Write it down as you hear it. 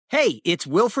Hey, it's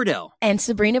Will Friedle. And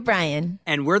Sabrina Bryan.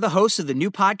 And we're the hosts of the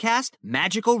new podcast,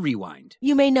 Magical Rewind.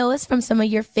 You may know us from some of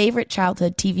your favorite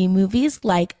childhood TV movies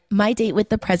like My Date with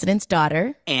the President's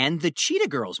Daughter and the Cheetah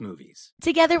Girls movies.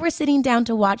 Together, we're sitting down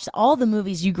to watch all the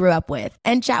movies you grew up with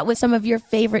and chat with some of your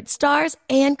favorite stars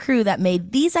and crew that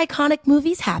made these iconic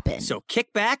movies happen. So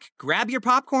kick back, grab your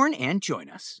popcorn, and join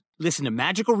us. Listen to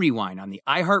Magical Rewind on the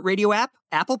iHeartRadio app,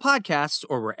 Apple Podcasts,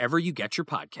 or wherever you get your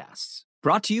podcasts.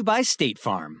 Brought to you by State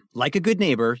Farm. Like a good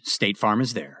neighbor, State Farm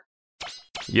is there.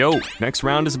 Yo, next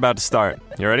round is about to start.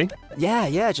 You ready?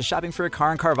 Yeah, just shopping for a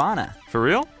car in Carvana. For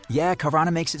real? Yeah,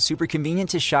 Carvana makes it super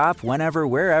convenient to shop whenever,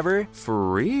 wherever.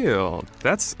 For real?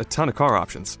 That's a ton of car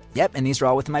options. Yep, and these are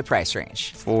all within my price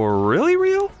range. For really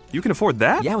real? You can afford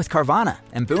that? Yeah, with Carvana.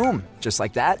 And boom, just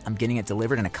like that, I'm getting it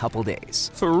delivered in a couple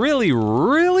days. For really,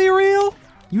 really real?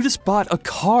 You just bought a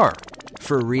car.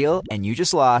 For real, and you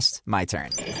just lost my turn.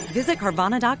 Visit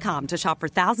Carvana.com to shop for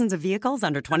thousands of vehicles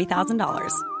under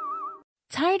 $20,000.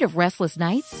 Tired of restless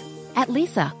nights? At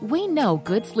Leesa, we know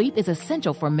good sleep is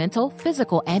essential for mental,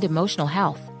 physical, and emotional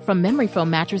health. From memory foam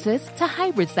mattresses to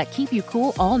hybrids that keep you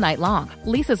cool all night long,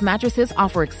 Leesa's mattresses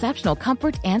offer exceptional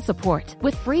comfort and support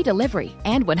with free delivery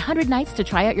and 100 nights to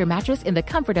try out your mattress in the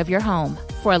comfort of your home.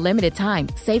 For a limited time,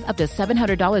 save up to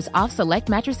 $700 off select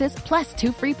mattresses plus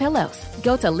 2 free pillows.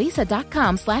 Go to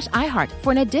leesa.com/iHeart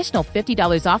for an additional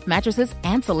 $50 off mattresses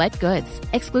and select goods.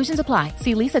 Exclusions apply.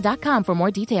 See leesa.com for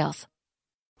more details.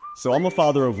 So I'm a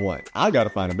father of one. I gotta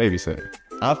find a babysitter.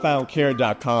 I found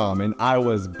Care.com and I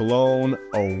was blown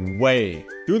away.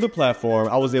 Through the platform,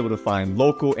 I was able to find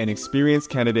local and experienced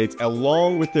candidates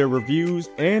along with their reviews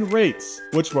and rates,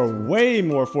 which were way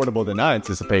more affordable than I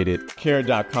anticipated.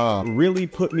 Care.com really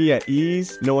put me at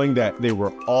ease knowing that they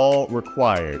were all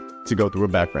required to go through a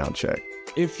background check.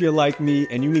 If you're like me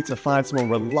and you need to find someone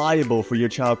reliable for your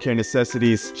childcare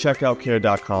necessities, check out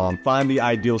Care.com. Find the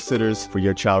ideal sitters for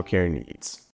your childcare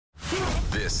needs.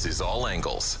 This is All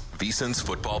Angles, VSiN's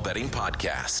football betting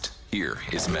podcast. Here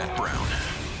is Matt Brown.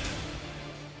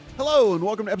 Hello and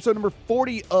welcome to episode number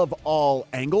 40 of All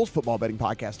Angles, football betting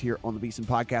podcast here on the VSiN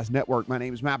Podcast Network. My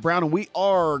name is Matt Brown and we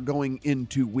are going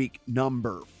into week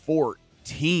number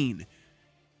 14.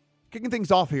 Kicking things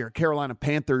off here, Carolina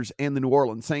Panthers and the New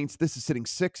Orleans Saints. This is sitting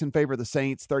 6 in favor of the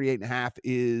Saints. 38.5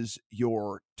 is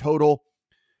your total.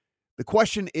 The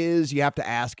question is, you have to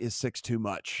ask, is 6 too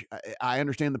much? I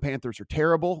understand the Panthers are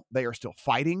terrible. They are still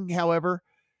fighting, however,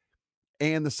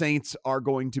 and the Saints are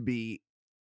going to be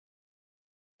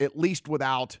at least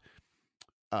without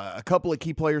a couple of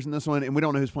key players in this one, and we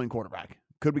don't know who's playing quarterback.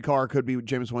 Could be Carr, could be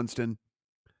Jameis Winston.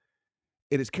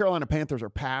 It is Carolina Panthers or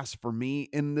pass for me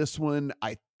in this one.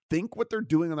 I think what they're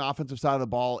doing on the offensive side of the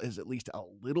ball is at least a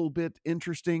little bit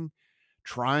interesting.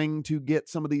 Trying to get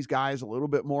some of these guys a little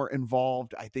bit more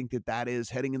involved. I think that is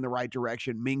heading in the right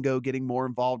direction. Mingo getting more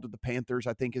involved with the Panthers,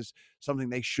 I think, is something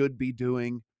they should be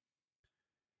doing.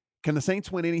 Can the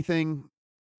Saints win anything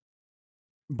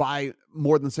by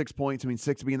more than 6 points? I mean,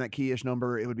 6 being that key-ish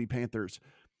number, it would be Panthers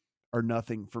or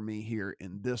nothing for me here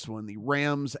in this one. The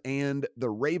Rams and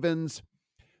the Ravens,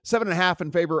 7.5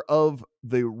 in favor of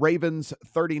the Ravens.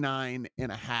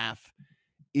 39.5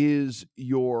 is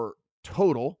your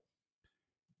total.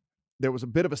 There was a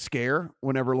bit of a scare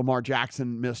whenever Lamar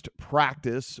Jackson missed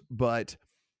practice, but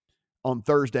on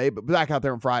Thursday, but back out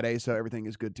there on Friday, so everything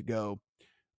is good to go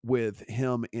with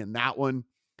him in that one.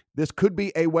 This could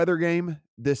be a weather game.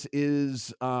 This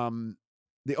is the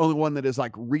only one that is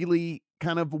like really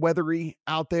kind of weathery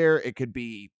out there. It could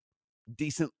be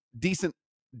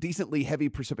decently heavy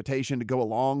precipitation to go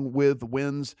along with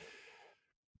winds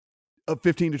of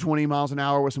 15 to 20 miles an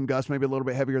hour with some gusts, maybe a little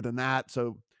bit heavier than that.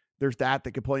 So there's that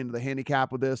could play into the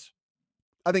handicap with this.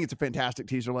 I think it's a fantastic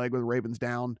teaser leg with the Ravens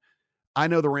down. I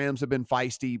know the Rams have been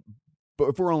feisty, but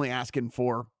if we're only asking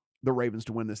for the Ravens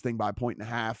to win this thing by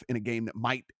 1.5 in a game that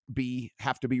might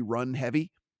have to be run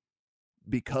heavy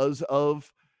because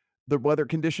of the weather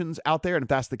conditions out there, and if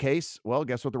that's the case, well,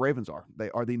 guess what the Ravens are?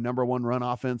 They are the number one run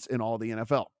offense in all the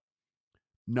NFL.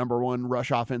 Number one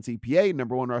rush offense EPA,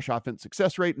 number one rush offense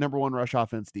success rate, number one rush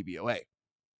offense DVOA.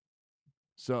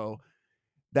 So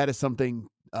that is something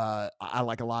I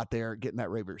like a lot there, getting that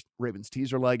Ravens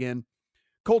teaser leg in.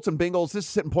 Colts and Bengals, this is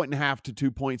sitting 1.5 to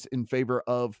 2 points in favor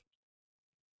of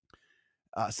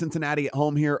Cincinnati at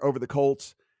home here over the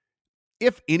Colts.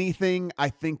 If anything, I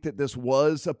think that this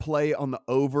was a play on the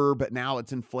over, but now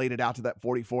it's inflated out to that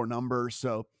 44 number.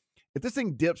 So if this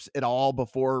thing dips at all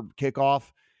before kickoff,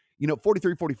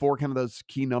 43, 44, kind of those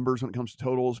key numbers when it comes to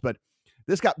totals, but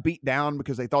this got beat down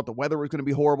because they thought the weather was going to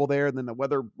be horrible there. And then the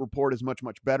weather report is much,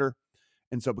 much better.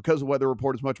 And so because the weather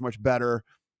report is much, much better,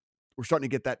 we're starting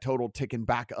to get that total ticking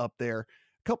back up there. A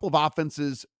couple of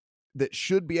offenses that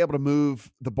should be able to move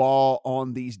the ball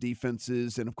on these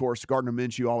defenses. And of course, Gardner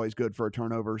Minshew, always good for a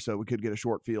turnover. So we could get a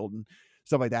short field and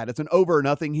stuff like that. It's an over or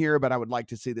nothing here, but I would like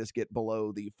to see this get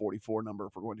below the 44 number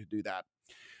if we're going to do that.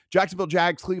 Jacksonville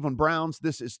Jags, Cleveland Browns.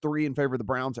 This is 3 in favor of the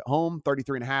Browns at home.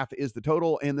 33.5 is the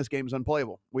total, and this game is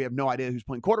unplayable. We have no idea who's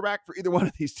playing quarterback for either one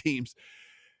of these teams.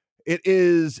 It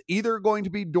is either going to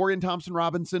be Dorian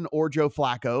Thompson-Robinson or Joe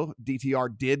Flacco.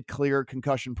 DTR did clear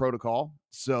concussion protocol,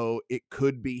 so it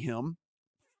could be him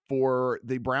for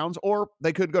the Browns, or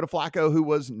they could go to Flacco, who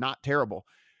was not terrible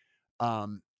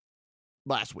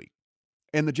last week.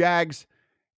 And the Jags,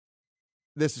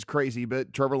 this is crazy,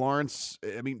 but Trevor Lawrence,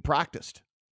 practiced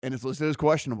and is listed as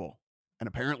questionable and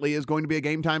apparently is going to be a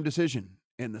game time decision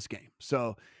in this game.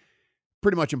 So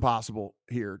pretty much impossible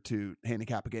here to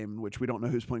handicap a game in which we don't know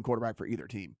who's playing quarterback for either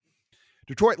team.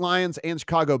 Detroit Lions and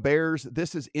Chicago Bears.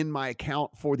 This is in my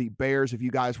account for the Bears. If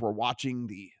you guys were watching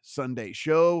the Sunday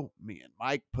show, me and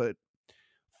Mike put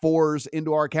 4s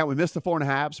into our account. We missed the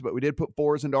 4.5s, but we did put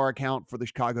 4s into our account for the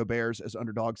Chicago Bears as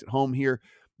underdogs at home here.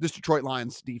 This Detroit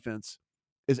Lions defense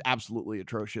is absolutely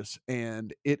atrocious,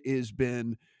 and it has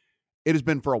been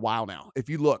for a while now. If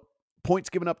you look, points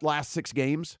given up the last 6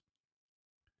 games,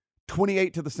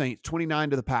 28 to the Saints,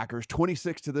 29 to the Packers,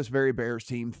 26 to this very Bears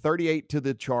team, 38 to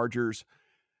the Chargers,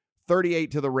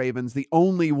 38 to the Ravens. The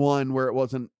only one where it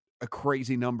wasn't a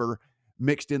crazy number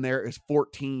mixed in there is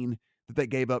 14 that they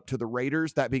gave up to the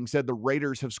Raiders. That being said, the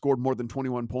Raiders have scored more than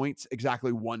 21 points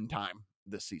exactly one time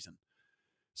this season.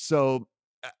 So,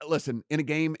 listen, in a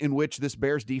game in which this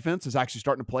Bears defense is actually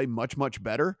starting to play much, much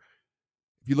better,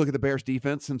 if you look at the Bears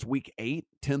defense since week 8,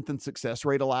 10th in success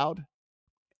rate allowed,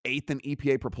 8th in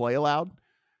EPA per play allowed.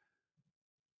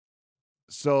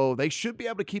 So they should be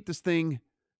able to keep this thing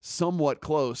somewhat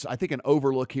close. I think an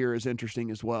overlook here is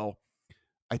interesting as well.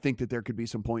 I think that there could be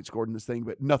some points scored in this thing,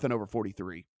 but nothing over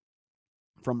 43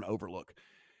 from an overlook.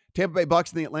 Tampa Bay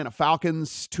Bucks and the Atlanta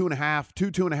Falcons,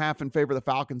 2.5 in favor of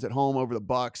the Falcons at home over the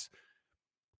Bucks.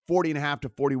 40.5 to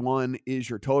 41 is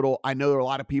your total. I know there are a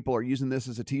lot of people are using this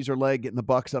as a teaser leg, getting the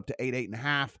Bucks up to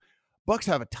 8.5. Bucks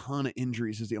have a ton of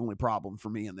injuries is the only problem for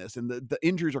me in this. And the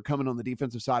injuries are coming on the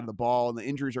defensive side of the ball, and the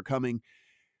injuries are coming,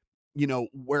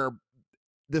 where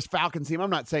this Falcons team, I'm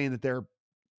not saying that they're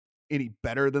any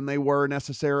better than they were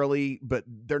necessarily, but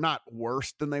they're not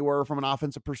worse than they were from an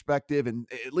offensive perspective. And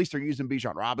at least they're using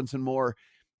Bijan Robinson more.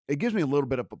 It gives me a little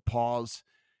bit of a pause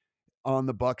on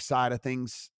the Bucs side of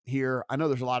things here. I know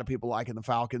there's a lot of people liking the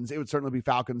Falcons. It would certainly be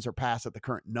Falcons or pass at the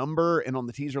current number. And on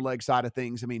the teaser leg side of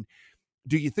things,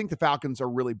 do you think the Falcons are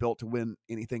really built to win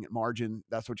anything at margin?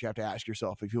 That's what you have to ask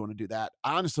yourself if you want to do that.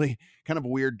 I honestly, kind of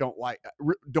weird,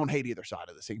 don't hate either side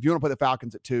of this thing. If you want to play the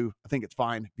Falcons at 2, I think it's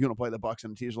fine. If you want to play the Bucs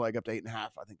and the teaser leg up to 8.5,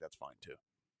 I think that's fine too.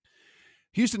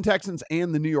 Houston Texans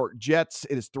and the New York Jets.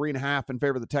 It is 3.5 in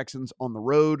favor of the Texans on the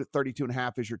road.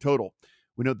 32.5 is your total.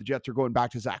 We know the Jets are going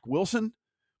back to Zach Wilson.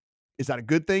 Is that a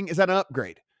good thing? Is that an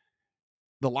upgrade?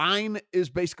 The line is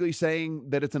basically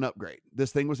saying that it's an upgrade.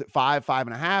 This thing was at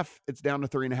 5.5. It's down to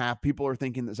 3.5. People are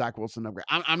thinking that Zach Wilson upgrade.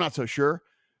 I'm not so sure,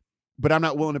 but I'm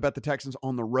not willing to bet the Texans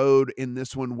on the road in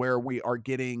this one where we are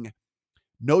getting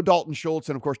no Dalton Schultz.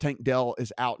 And of course, Tank Dell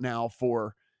is out now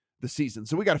for the season.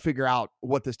 So we got to figure out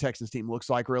what this Texans team looks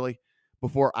like really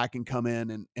before I can come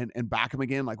in and back them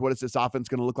again. Like, what is this offense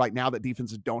going to look like now that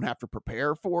defenses don't have to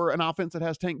prepare for an offense that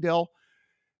has Tank Dell?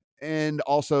 And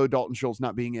also Dalton Schultz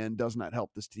not being in does not help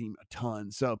this team a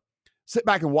ton. So sit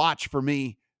back and watch for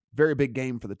me. Very big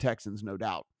game for the Texans, no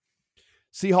doubt.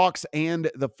 Seahawks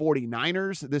and the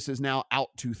 49ers. This is now out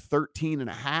to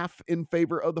 13.5 in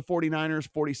favor of the 49ers.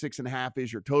 46.5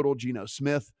 is your total. Geno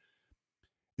Smith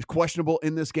is questionable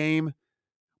in this game,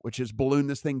 which has ballooned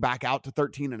this thing back out to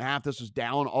 13.5. This was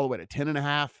down all the way to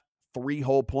 10.5. 3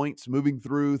 whole points moving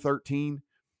through 13.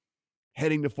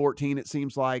 Heading to 14, it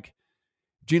seems like.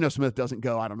 Geno Smith doesn't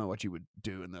go, I don't know what you would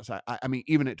do in this. I mean,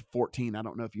 even at 14, I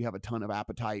don't know if you have a ton of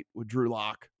appetite with Drew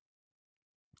Lock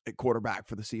at quarterback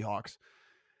for the Seahawks.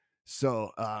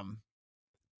 So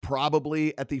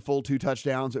probably at the full 2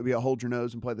 touchdowns, it would be a hold your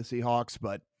nose and play the Seahawks,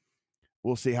 but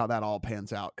we'll see how that all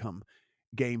pans out come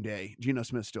game day. Geno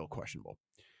Smith's still questionable.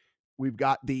 We've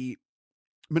got the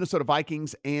Minnesota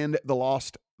Vikings and the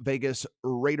Las Vegas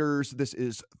Raiders. This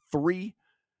is 3.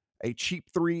 A cheap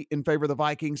 3 in favor of the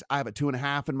Vikings. I have a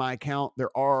 2.5 in my account.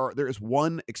 There is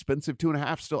one expensive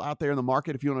 2.5 still out there in the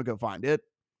market if you want to go find it.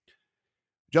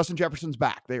 Justin Jefferson's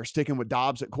back. They are sticking with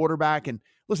Dobbs at quarterback. And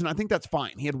listen, I think that's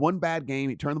fine. He had one bad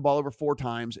game. He turned the ball over 4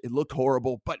 times. It looked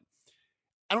horrible, but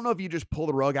I don't know if you just pull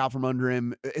the rug out from under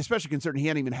him, especially considering he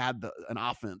hadn't even had an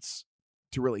offense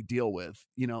really deal with.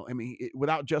 I mean,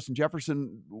 without Justin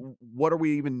Jefferson, what are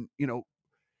we even,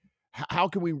 how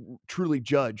can we truly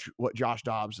judge what Josh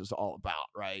Dobbs is all about,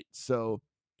 right? So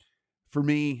for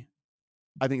me,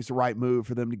 I think it's the right move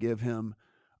for them to give him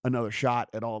another shot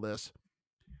at all this.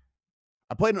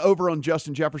 I played an over on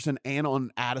Justin Jefferson and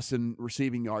on Addison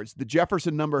receiving yards. The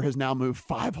Jefferson number has now moved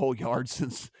 5 whole yards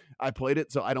since I played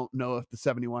it, so I don't know if the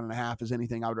 71.5 is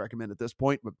anything I would recommend at this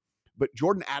point. But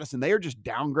Jordan Addison, they are just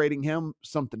downgrading him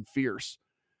something fierce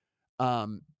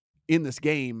in this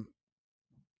game.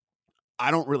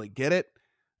 I don't really get it.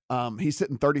 He's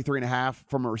sitting 33.5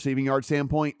 from a receiving yard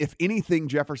standpoint. If anything,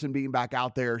 Jefferson being back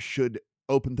out there should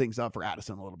open things up for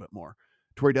Addison a little bit more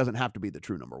to where he doesn't have to be the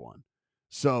true number one.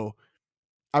 So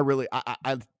I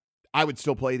would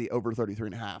still play the over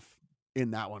 33.5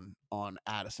 in that one on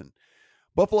Addison.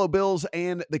 Buffalo Bills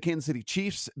and the Kansas City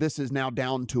Chiefs. This is now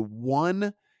down to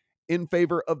 1 in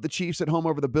favor of the Chiefs at home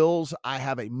over the Bills. I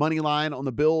have a money line on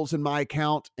the Bills in my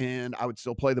account, and I would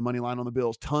still play the money line on the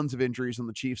Bills. Tons of injuries on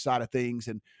the Chiefs side of things.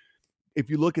 And if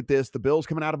you look at this, the Bills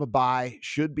coming out of a bye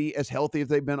should be as healthy as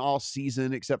they've been all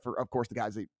season, except for, of course, the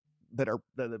guys that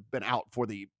have been out for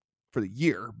the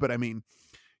year. But I mean,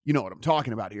 you know what I'm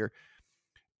talking about here.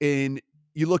 And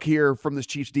you look here from this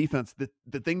Chiefs defense,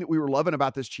 the thing that we were loving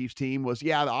about this Chiefs team was,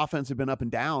 the offense had been up and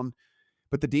down,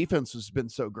 but the defense has been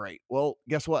so great. Well,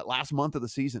 guess what? Last month of the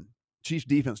season, Chiefs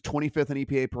defense, 25th in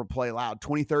EPA per play allowed,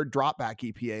 23rd drop back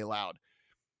EPA allowed.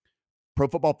 Pro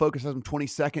Football Focus has them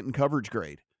 22nd in coverage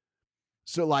grade.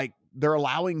 So like they're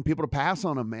allowing people to pass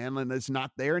on them, man, and it's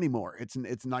not there anymore. It's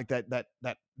like that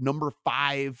number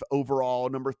 5 overall,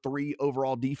 number 3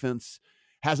 overall defense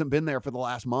hasn't been there for the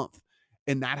last month.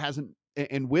 And that hasn't,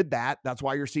 and with that, that's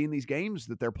why you're seeing these games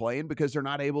that they're playing, because they're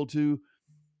not able to,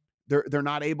 they're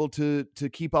not able to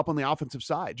keep up on the offensive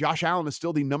side. Josh Allen is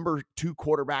still the number 2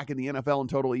 quarterback in the NFL in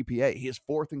total EPA. He is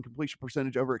 4th in completion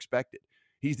percentage over expected.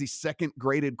 He's the 2nd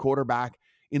graded quarterback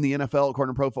in the NFL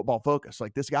according to Pro Football Focus.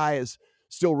 Like, this guy is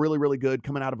still really, really good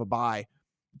coming out of a bye.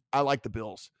 I like the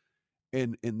Bills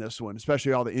in this one,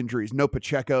 especially all the injuries. No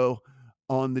Pacheco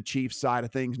on the Chiefs side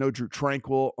of things. No Drew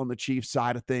Tranquill on the Chiefs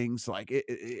side of things. Like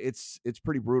it's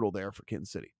pretty brutal there for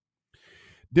Kansas City.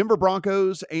 Denver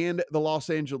Broncos and the Los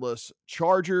Angeles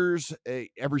Chargers.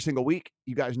 Every single week,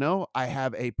 you guys know, I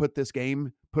have a put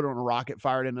on a rocket,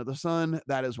 fired into the sun.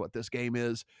 That is what this game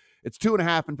is. It's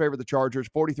 2.5 in favor of the Chargers,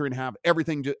 43.5.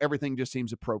 Everything just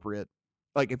seems appropriate.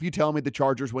 Like, if you tell me the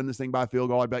Chargers win this thing by field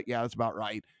goal, I'd bet, that's about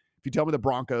right. If you tell me the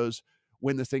Broncos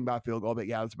win this thing by field goal, I'd bet,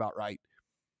 that's about right.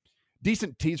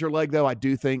 Decent teaser leg, though, I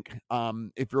do think.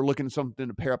 If you're looking at something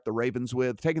to pair up the Ravens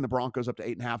with, taking the Broncos up to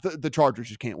 8.5, the Chargers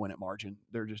just can't win at margin.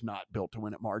 They're just not built to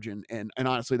win at margin. And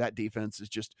honestly, that defense is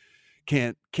just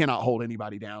cannot hold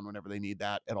anybody down whenever they need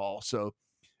that at all. So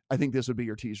I think this would be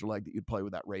your teaser leg that you'd play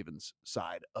with that Ravens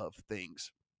side of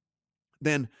things.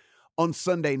 Then on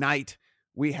Sunday night,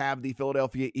 we have the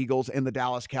Philadelphia Eagles and the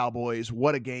Dallas Cowboys.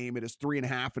 What a game. It is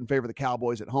 3.5 in favor of the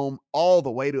Cowboys at home, all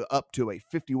the way to up to a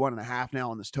 51.5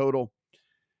 now on this total.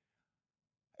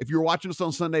 If you were watching us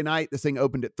on Sunday night, this thing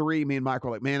opened at 3. Me and Mike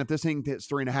were like, man, if this thing hits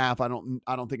 3.5,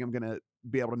 I don't think I'm going to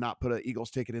be able to not put an Eagles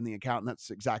ticket in the account. And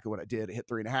that's exactly what I did. It hit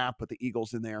 3.5, put the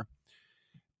Eagles in there.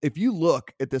 If you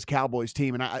look at this Cowboys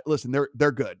team, and listen,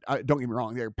 they're good. Don't get me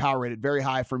wrong. They're power rated very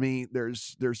high for me.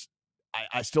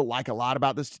 I still like a lot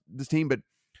about this team, but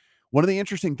one of the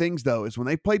interesting things, though, is when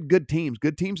they played good teams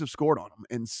have scored on them.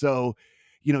 And so,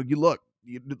 you look,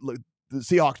 the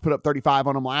Seahawks put up 35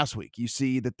 on them last week. You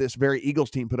see that this very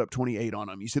Eagles team put up 28 on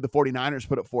them. You see the 49ers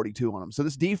put up 42 on them. So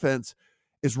this defense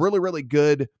is really, really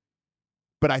good,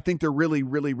 but I think they're really,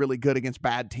 really, really good against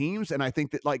bad teams. And I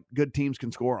think that, like, good teams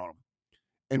can score on them.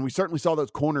 And we certainly saw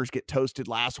those corners get toasted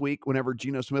last week whenever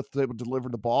Geno Smith was able to deliver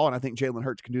the ball. And I think Jalen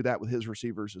Hurts can do that with his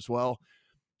receivers as well.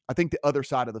 I think the other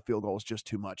side of the field goal is just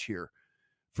too much here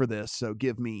for this. So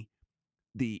give me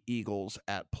the Eagles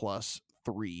at plus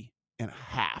 3.5.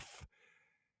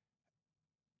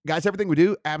 Guys, everything we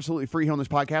do, absolutely free here on this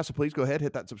podcast. So please go ahead,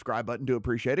 hit that subscribe button. Do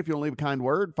appreciate it. If you want to leave a kind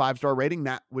word, 5-star rating,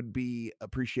 that would be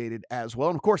appreciated as well.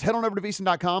 And of course, head on over to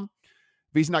VSiN.com,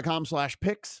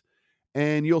 VSiN.com/picks.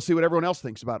 And you'll see what everyone else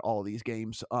thinks about all of these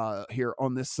games here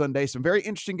on this Sunday. Some very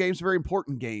interesting games, very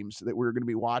important games that we're going to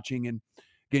be watching. And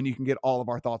again, you can get all of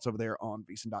our thoughts over there on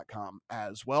VSiN.com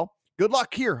as well. Good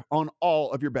luck here on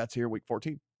all of your bets here, week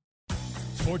 14.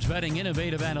 Sports Betting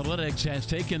Innovative Analytics has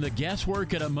taken the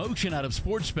guesswork and emotion out of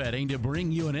sports betting to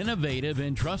bring you an innovative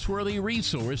and trustworthy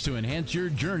resource to enhance your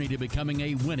journey to becoming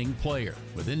a winning player.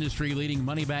 With industry-leading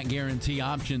money-back guarantee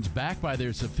options backed by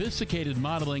their sophisticated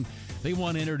modeling, they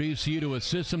want to introduce you to a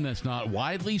system that's not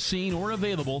widely seen or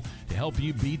available to help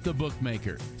you beat the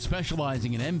bookmaker.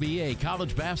 Specializing in NBA,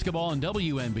 college basketball, and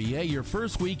WNBA, your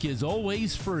first week is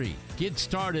always free. Get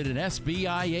started at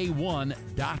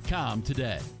SBIA1.com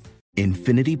today.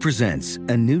 Infiniti presents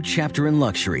a new chapter in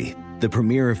luxury, the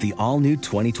premiere of the all-new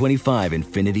 2025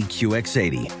 Infiniti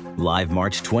QX80, live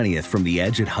March 20th from the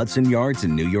Edge at Hudson Yards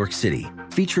in New York City,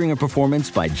 featuring a performance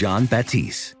by John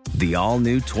Batiste. The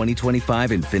all-new 2025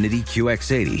 Infiniti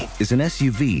QX80 is an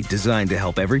SUV designed to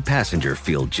help every passenger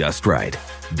feel just right.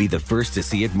 Be the first to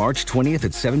see it March 20th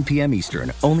at 7 p.m.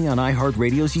 Eastern, only on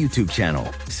iHeartRadio's YouTube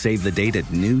channel. Save the date at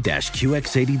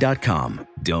new-QX80.com.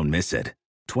 Don't miss it.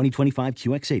 2025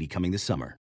 QX80 coming this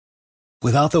summer.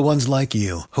 Without the ones like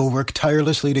you, who work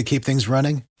tirelessly to keep things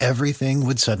running, everything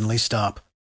would suddenly stop.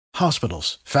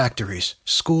 Hospitals, factories,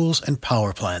 schools, and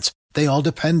power plants, they all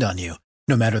depend on you.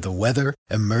 No matter the weather,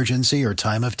 emergency, or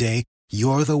time of day,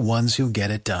 you're the ones who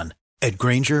get it done. At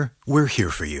Grainger, we're here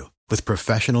for you with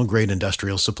professional-grade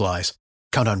industrial supplies.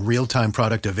 Count on real-time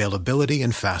product availability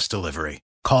and fast delivery.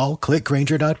 Call,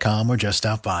 clickgrainger.com, or just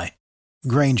stop by.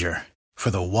 Grainger, for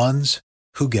the ones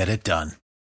who get it done.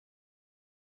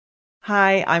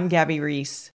 Hi, I'm Gabby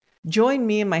Reese. Join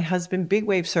me and my husband, big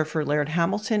wave surfer Laird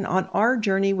Hamilton, on our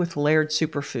journey with Laird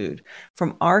Superfood.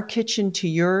 From our kitchen to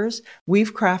yours,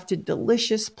 we've crafted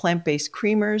delicious plant-based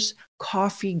creamers,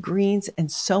 coffee, greens,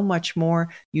 and so much more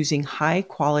using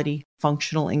high-quality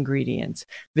functional ingredients.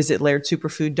 Visit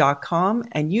lairdsuperfood.com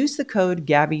and use the code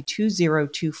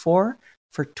GABBY2024 for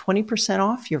 20%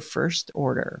 off your first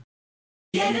order.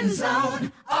 Get in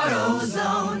zone,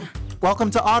 AutoZone.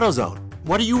 Welcome to AutoZone.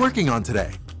 What are you working on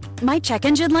today? My check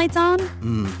engine light's on?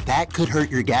 That could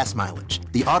hurt your gas mileage.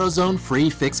 The AutoZone free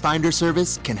Fix Finder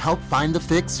service can help find the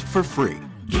fix for free.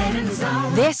 Get in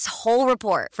zone. This whole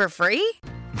report for free?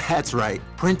 That's right.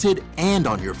 Printed and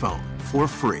on your phone for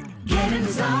free. Get in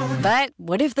zone. But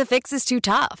what if the fix is too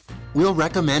tough? We'll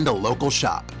recommend a local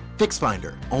shop. Fix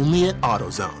Finder, only at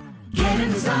AutoZone. Get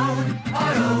in zone,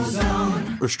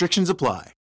 AutoZone. Restrictions apply.